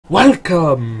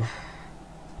Welcome,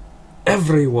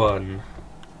 everyone,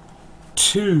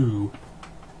 to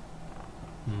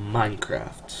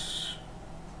Minecraft.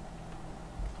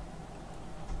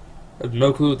 I have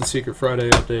no clue what the Secret Friday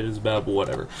update is about, but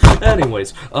whatever.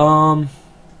 Anyways,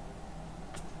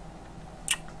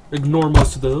 ignore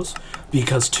most of those,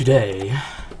 because today,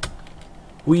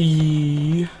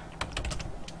 we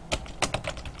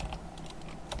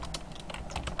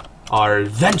are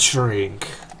venturing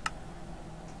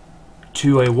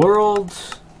to a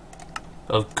world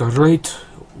of great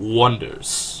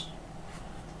wonders.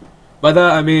 By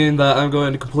that I mean that I'm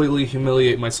going to completely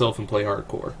humiliate myself and play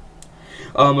hardcore.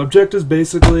 Objectives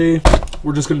basically,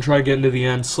 we're just going to try to get into the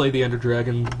end, slay the Ender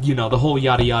Dragon, you know, the whole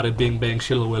yada yada bing bang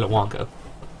shilla wonka.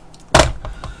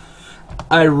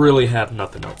 I really have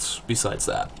nothing else besides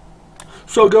that.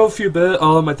 So I'll go a few bit.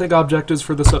 I think objectives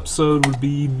for this episode would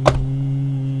be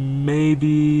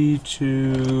maybe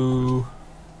to...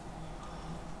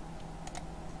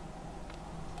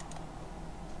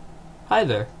 Hi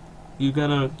there. You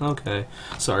gonna... Okay.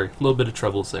 Sorry. A little bit of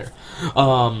troubles there.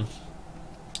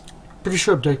 Pretty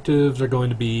sure objectives are going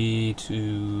to be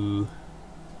to...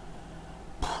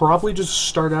 probably just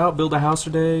start out, build a house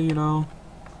today, you know.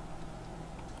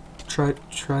 Try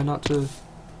not to...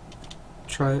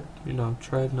 Try not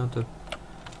to...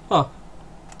 Oh.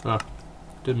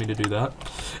 Didn't mean to do that.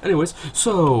 Anyways,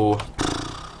 so...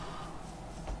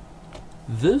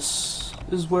 This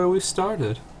is where we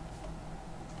started.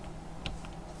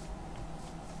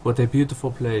 What a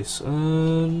beautiful place,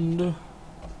 and a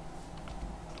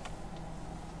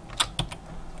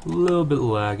little bit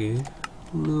laggy,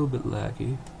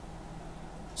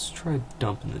 Let's try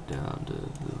dumping it down to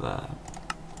that.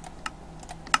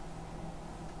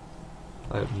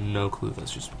 I have no clue if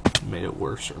that's just made it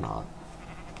worse or not.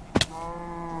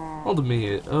 Hold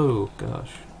me, oh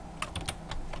gosh.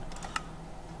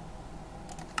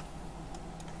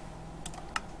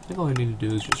 I think all I need to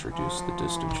do is just reduce the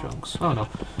distant chunks. Oh no.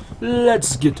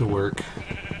 Let's get to work.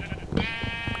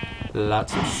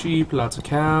 Lots of sheep, lots of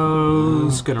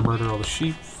cows. Gonna murder all the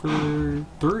sheep for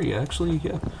 3, actually,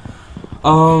 yeah.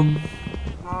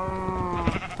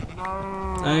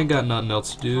 I ain't got nothing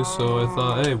else to do, so I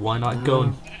thought, hey, why not go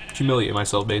and humiliate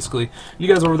myself, basically. You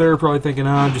guys over there are probably thinking,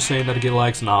 I'm just saying that to get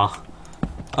likes. Nah.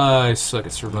 I suck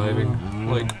at surviving.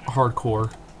 Like,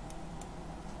 hardcore.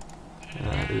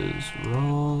 That is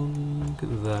wrong.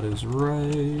 That is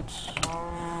right.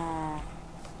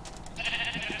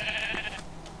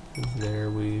 There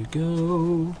we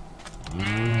go.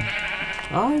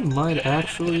 I might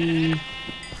actually...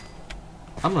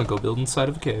 I'm gonna go build inside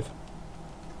of a cave.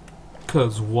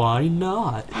 'Cause why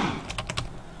not?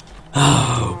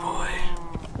 Oh boy.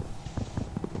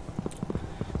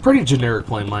 Pretty generic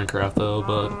playing Minecraft though,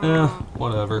 but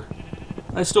whatever.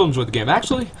 I still enjoy the game.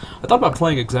 Actually, I thought about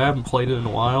playing Exab, haven't played it in a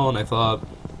while, and I thought,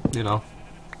 you know,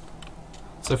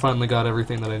 so I finally got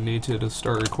everything that I need to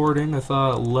start recording, I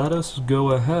thought, let us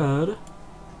go ahead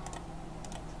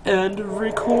and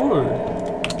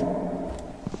record.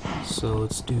 So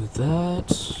let's do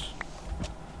that.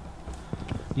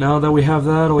 Now that we have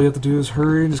that, all we have to do is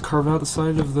hurry and just carve out the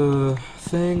side of the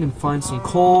thing and find some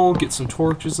coal, get some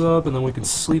torches up, and then we can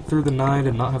sleep through the night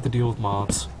and not have to deal with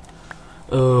mobs.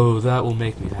 Oh, that will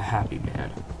make me a happy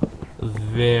man. A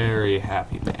very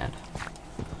happy man.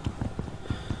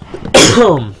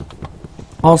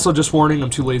 Also, just warning, I'm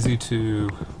too lazy to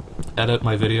edit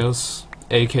my videos,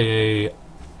 aka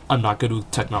I'm not good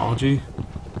with technology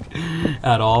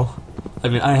at all. I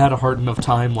mean, I had a hard enough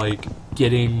time, like,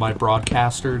 getting my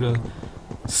broadcaster to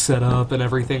set up and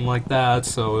everything like that,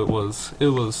 so it was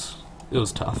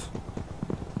tough.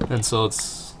 And so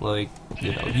it's like,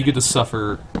 you know, you get to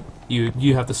suffer.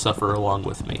 You have to suffer along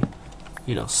with me.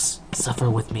 You know, suffer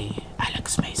with me,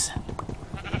 Alex Mason.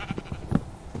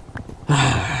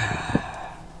 I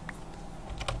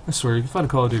swear, you can find a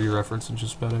Call of Duty reference in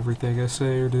just about everything I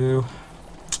say or do.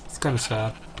 It's kind of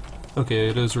sad. Okay,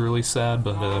 it is really sad,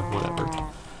 but whatever.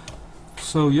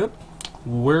 So, yep,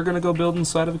 we're gonna go build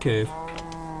inside of a cave.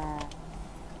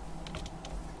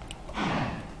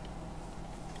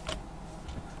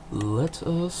 Let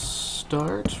us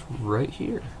start right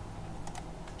here.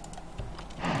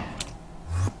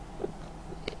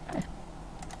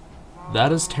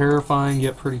 That is terrifying,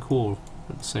 yet pretty cool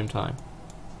at the same time.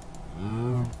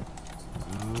 Don't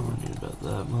need about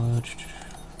that much.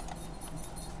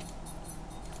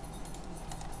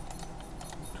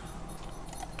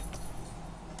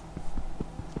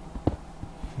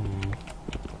 I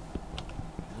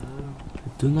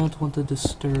do not want to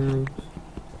disturb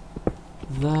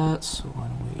that, so why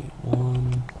don't we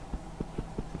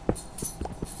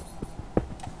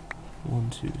 1,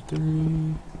 2, 2,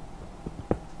 3,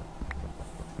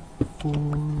 4,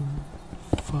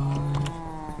 5,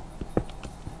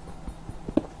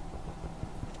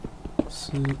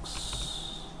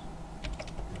 6.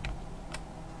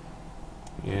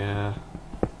 Yeah.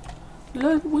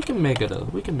 We can make it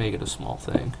a small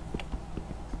thing.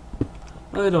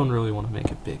 I don't really want to make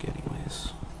it big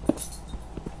anyways.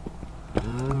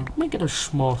 Make it a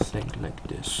small thing like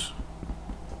this.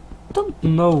 Don't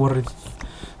know where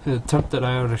the attempted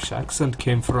Irish accent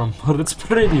came from, but it's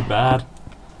pretty bad.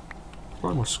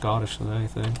 Probably more Scottish than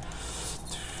anything.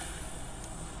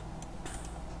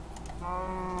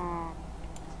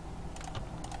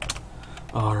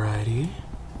 Alrighty.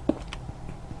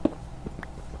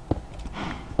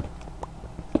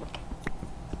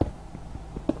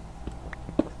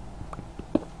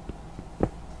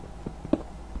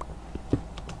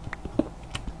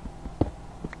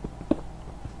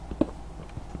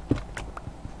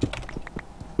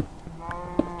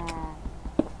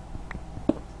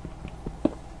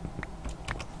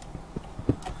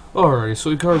 Alright, so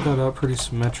we carved that out pretty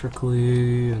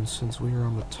symmetrically, and since we are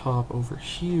on the top over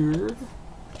here,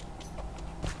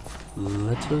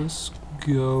 let us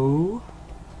go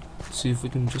see if we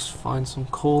can just find some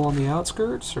coal on the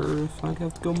outskirts, or if I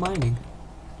have to go mining.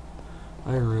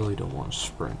 I really don't want to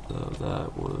sprint though,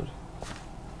 that would.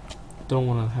 Don't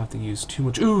want to have to use too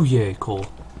much. Ooh, yay, coal.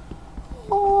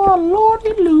 Oh,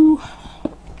 lordy loo.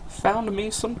 Found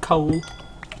me some coal.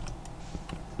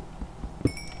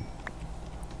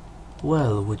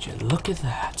 Well, would you look at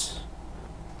that?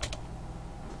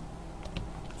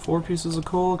 4 pieces of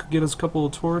coal could get us a couple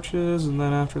of torches, and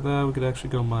then after that we could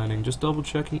actually go mining. Just double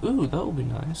checking. Ooh, that will be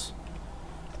nice.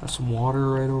 Have some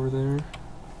water right over there.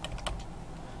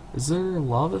 Is there a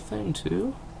lava thing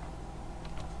too?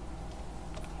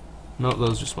 No, that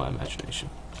was just my imagination.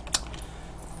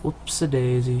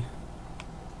 Whoops-a-daisy.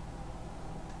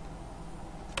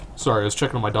 Sorry, I was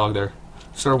checking on my dog there.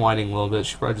 Started whining a little bit.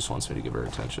 She probably just wants me to give her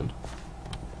attention.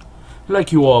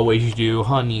 Like you always do,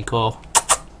 huh, Nico?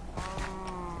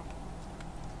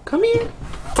 Come here.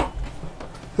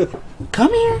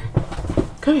 Come here.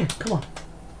 Come here, come on.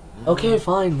 Okay,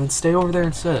 fine. Then stay over there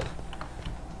and sit.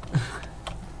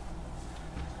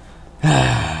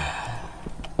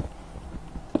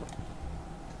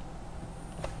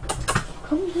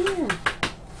 Come here.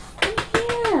 Come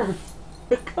here.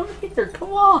 Come here.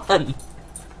 Come on.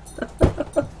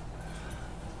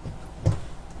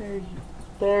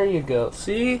 There you go.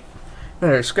 See?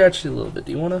 There, scratch you a little bit.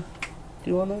 Do you wanna?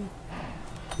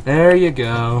 There you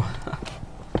go.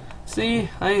 See?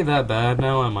 I ain't that bad.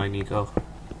 Now am I, Nico?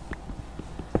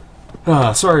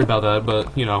 Sorry about that,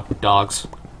 but, you know, dogs.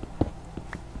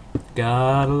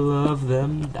 Gotta love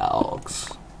them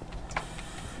dogs.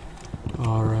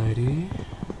 Alrighty.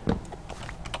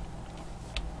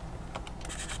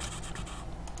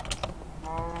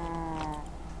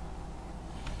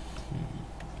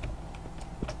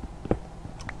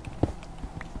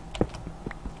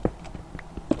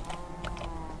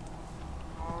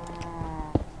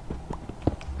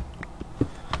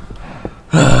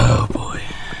 Oh boy.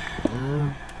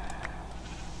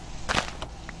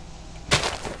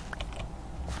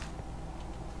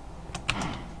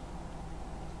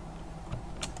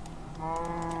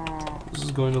 This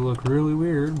is going to look really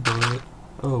weird, but...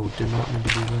 Oh, did not mean to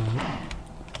do that.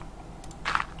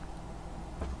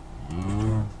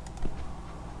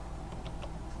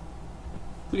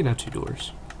 We can have 2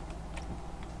 doors.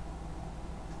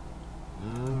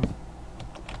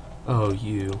 Oh,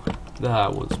 you.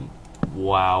 That was...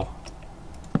 Wow.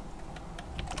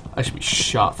 I should be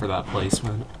shot for that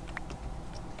placement.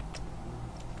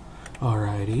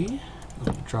 Alrighty.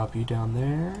 Let me drop you down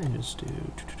there and just do...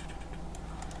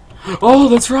 Oh,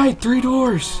 that's right! 3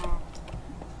 doors!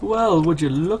 Well, would you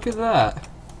look at that?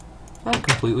 I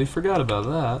completely forgot about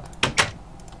that.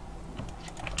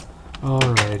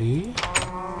 Alrighty.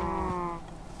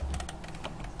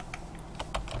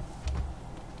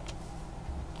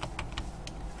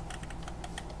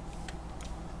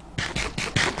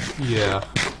 Yeah,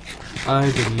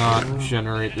 I did not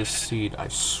generate this seed, I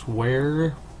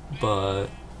swear, but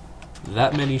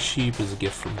that many sheep is a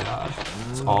gift from God.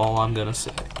 That's all I'm gonna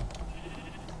say.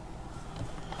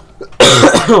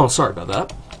 Oh, sorry about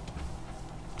that.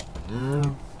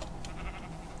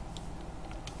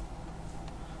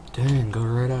 Dang, go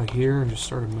right out here and just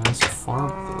start a massive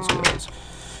farm with those guys.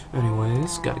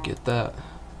 Anyways, gotta get that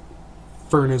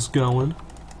furnace going.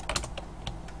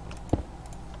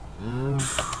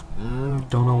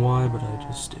 Don't know why, but I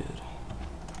just did.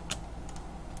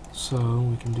 So,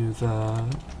 we can do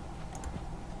that.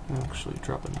 Actually,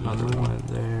 drop another one in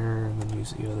there, and then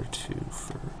use the other 2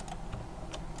 for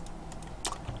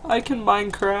I can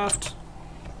Minecraft.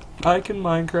 I can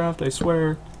Minecraft, I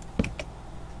swear.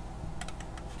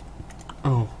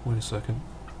 Oh, wait a second.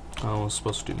 I was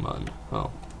supposed to do mud.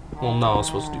 Oh. Well, no, I was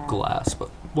supposed to do glass, but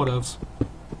whatevs.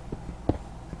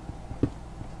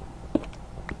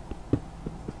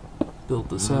 Build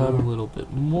this out a little bit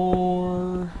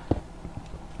more.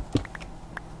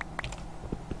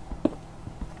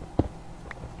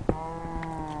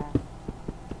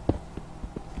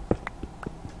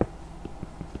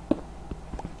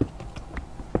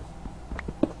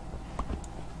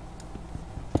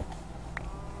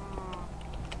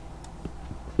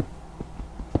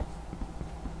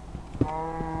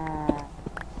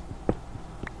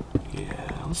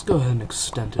 Yeah, let's go ahead and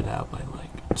extend it out by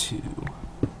like 2.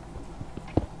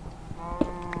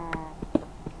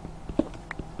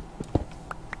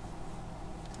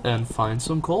 And find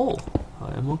some coal.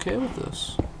 I am okay with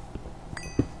this.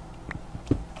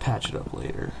 Patch it up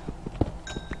later.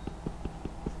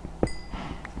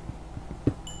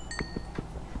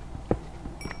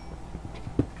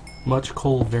 Much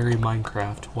coal, very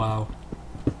Minecraft. Wow.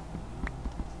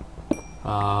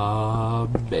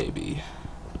 Baby.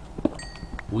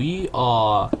 We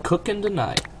are cooking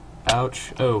tonight.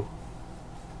 Ouch. Oh.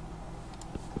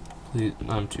 Please,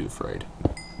 I'm too afraid.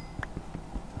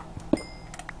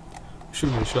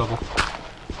 Shoot me a shovel.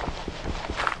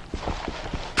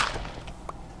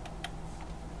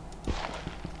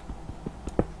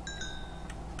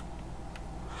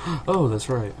 Oh, that's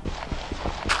right.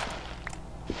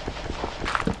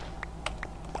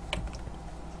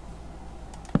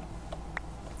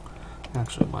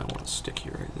 Actually, I might want to stick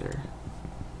you right there.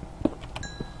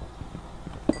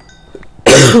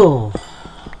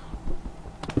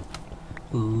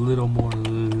 A little more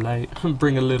light.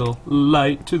 Bring a little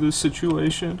light to the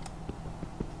situation.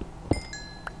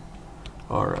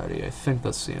 Alrighty, I think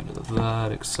that's the end of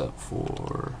that, except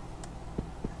for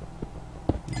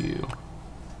you.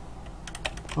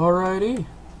 Alrighty.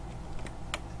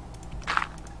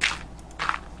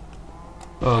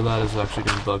 Oh, that is actually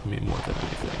going to bug me more than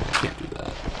anything. I can't do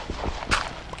that.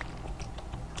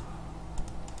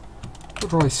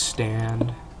 Where do I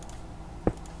stand?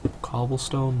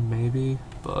 Cobblestone, maybe?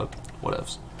 But,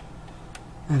 whatevs.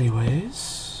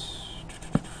 Anyways,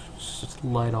 just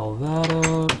light all that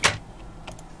up.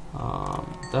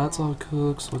 That's all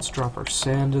cooked, so let's drop our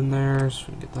sand in there so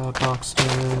we can get that boxed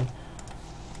in.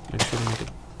 Make sure to make a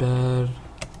bed.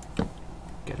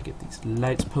 Gotta get these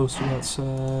lights posted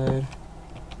outside.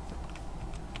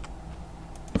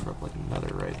 Drop like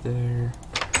another right there.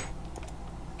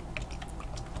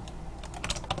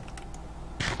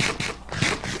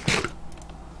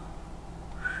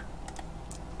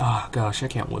 Ah, gosh, I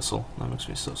can't whistle. That makes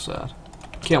me so sad.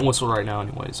 Can't whistle right now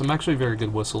anyways. I'm actually a very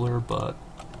good whistler, but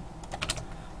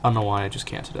I don't know why I just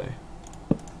can't today.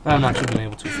 I haven't actually been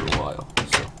able to for a while,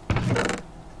 so.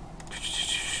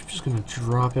 Just gonna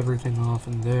drop everything off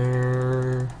in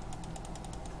there.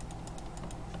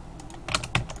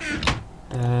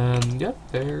 And, yep,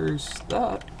 there's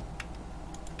that.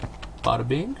 Bada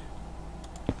bing.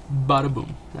 Bada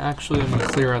boom. Actually, I'm gonna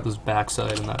clear out this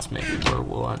backside, and that's maybe where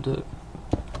we'll end it.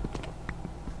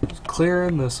 Just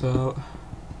clearing this out.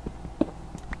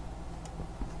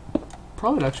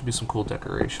 Probably would actually be some cool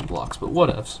decoration blocks, but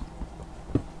whatevs.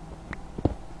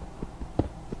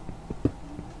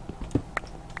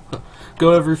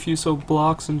 Go every few so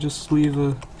blocks and just leave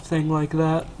a thing like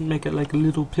that and make it like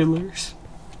little pillars.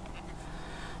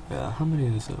 Yeah, how many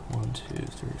is it? 1, 2,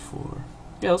 3, 4.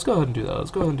 Yeah, let's go ahead and do that. Let's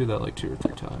go ahead and do that like 2 or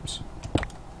 3 times.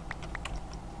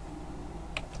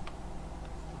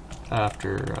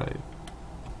 After I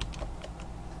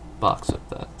box up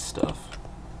that stuff.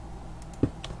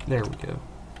 There we go.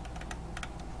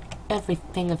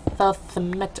 Everything is so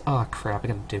cemented. Oh crap, I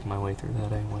gotta dig my way through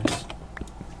that anyways.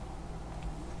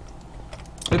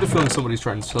 I have a feeling somebody's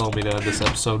trying to tell me to end this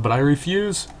episode, but I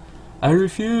refuse. I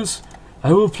refuse.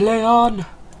 I will play on.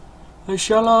 I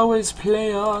shall always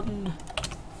play on.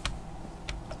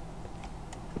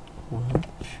 1,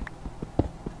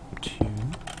 2.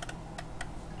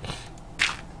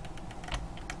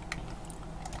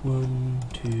 1,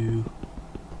 2,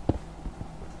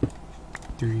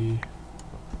 3,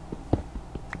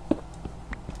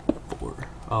 4.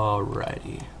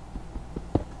 Alrighty.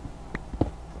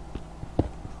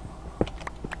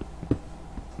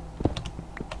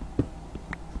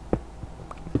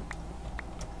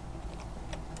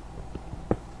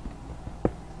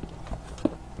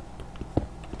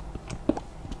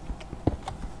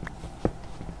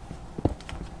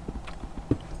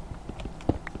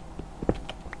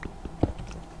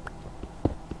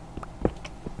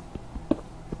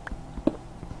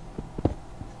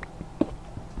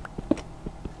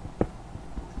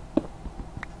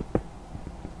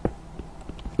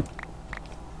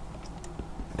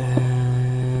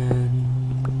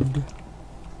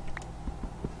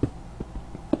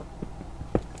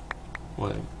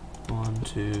 Wait. 1,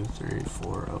 2, 3,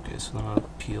 4. Okay, so then I'll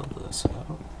peel this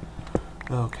out.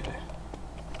 Okay.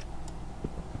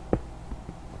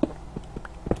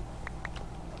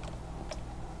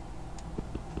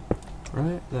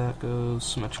 Right, that goes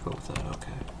symmetrical with that,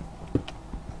 okay.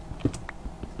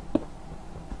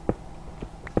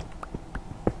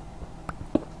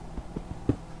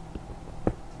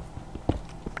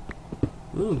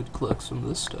 Ooh, we could collect some of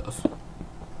this stuff.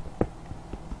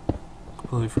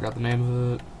 Completely forgot the name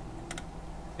of it.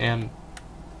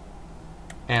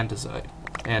 Andesite.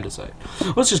 Andesite.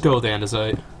 Let's just go with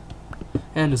andesite.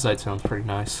 Andesite sounds pretty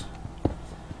nice.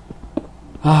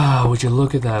 Ah, would you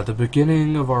look at that? The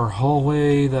beginning of our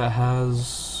hallway that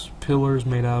has pillars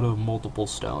made out of multiple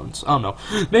stones. I don't know.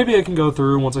 Maybe I can go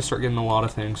through once I start getting a lot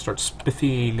of things, start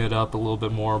spiffying it up a little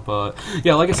bit more, but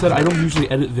yeah, like I said, I don't usually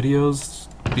edit videos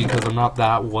because I'm not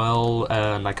that well,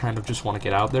 and I kind of just want to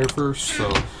get out there first,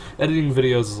 so editing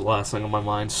videos is the last thing on my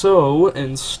mind. So,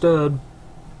 instead,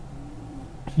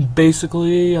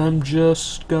 basically, I'm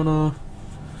just gonna...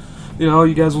 You know,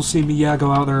 you guys will see me, yeah,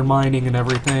 go out there mining and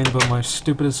everything, but my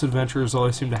stupidest adventures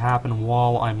always seem to happen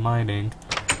while I'm mining.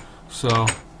 So,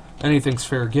 anything's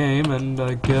fair game, and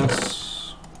I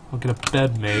guess I'll get a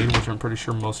bed made, which I'm pretty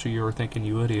sure most of you are thinking,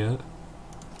 you idiot.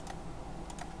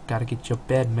 Gotta get your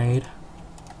bed made.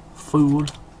 Fool.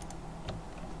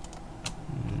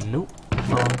 Nope.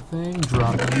 Wrong thing.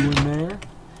 Drop you in there.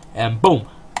 And boom!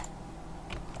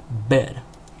 Bed.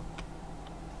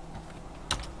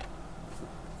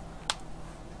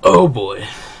 Oh boy.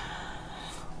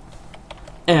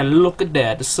 And look at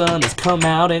that, the sun has come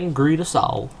out and greet us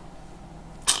all.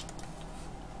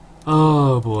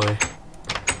 Oh boy.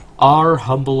 Our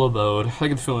humble abode. I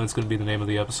get the feeling it's going to be the name of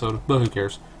the episode, but who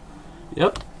cares?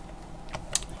 Yep.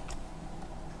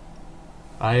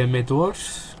 I am a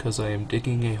dwarf, because I am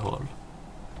digging a hole.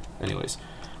 Anyways.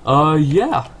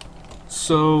 Yeah.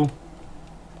 So...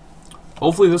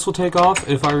 hopefully this will take off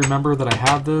if I remember that I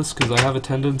have this, because I have a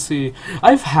tendency...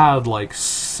 I've had like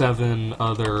 7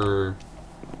 other...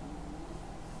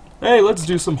 hey, let's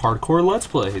do some hardcore Let's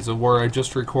Plays, of where I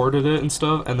just recorded it and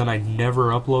stuff, and then I never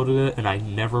uploaded it, and I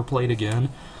never played again.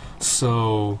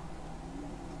 So...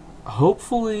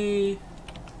 hopefully...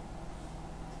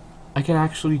 I can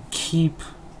actually keep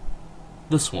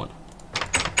this one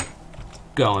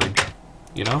going,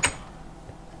 you know?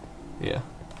 Yeah.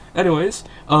 Anyways,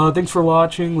 thanks for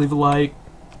watching, leave a like,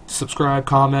 subscribe,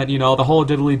 comment, you know, the whole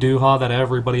diddly-doo-ha that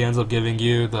everybody ends up giving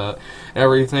you, the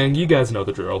everything, you guys know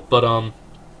the drill. But,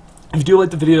 if you do like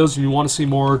the videos and you want to see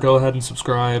more, go ahead and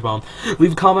subscribe.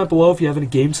 Leave a comment below if you have any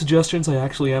game suggestions. I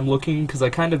actually am looking, because I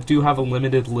kind of do have a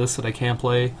limited list that I can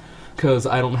play, because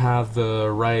I don't have the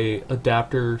right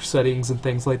adapter settings and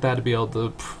things like that to be able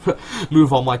to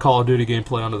move all my Call of Duty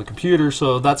gameplay onto the computer,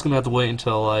 so that's going to have to wait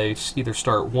until I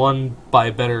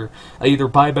either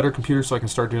buy a better computer so I can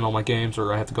start doing all my games,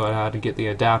 or I have to go ahead and get the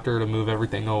adapter to move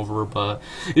everything over. But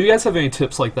if you guys have any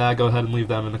tips like that, go ahead and leave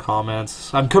them in the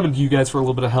comments. I'm coming to you guys for a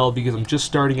little bit of help because I'm just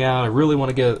starting out. I really want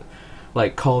to get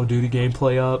like Call of Duty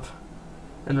gameplay up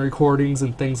and recordings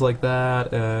and things like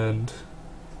that, and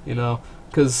you know,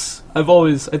 because I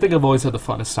think I've always had the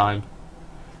funnest time.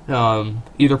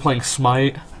 Either playing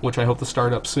Smite, which I hope to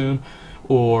start up soon,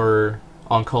 or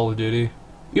on Call of Duty.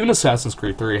 Even Assassin's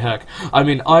Creed 3, heck. I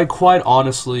mean, I quite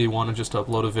honestly want to just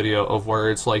upload a video of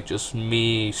where it's like just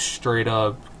me straight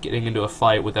up getting into a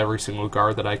fight with every single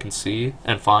guard that I can see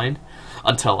and find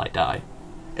until I die.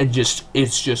 And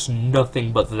it's just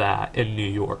nothing but that in New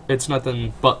York. It's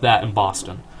nothing but that in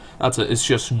Boston. That's it. It's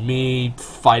just me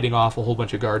fighting off a whole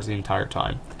bunch of guards the entire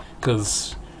time.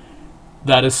 Because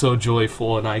that is so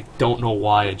joyful, and I don't know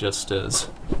why, it just is.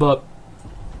 But,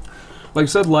 like I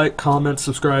said, like, comment,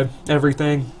 subscribe,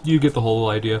 everything. You get the whole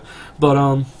idea.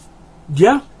 But,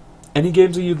 yeah. Any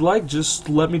games that you'd like, just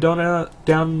let me know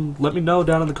down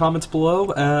in the comments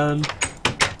below. And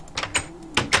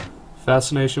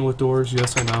fascination with doors,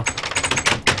 yes, I know.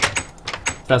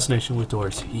 Fascination with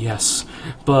doors, yes.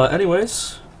 But,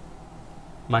 anyways,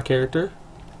 my character,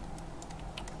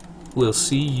 we'll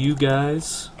see you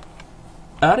guys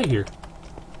out of here.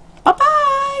 Bye-bye!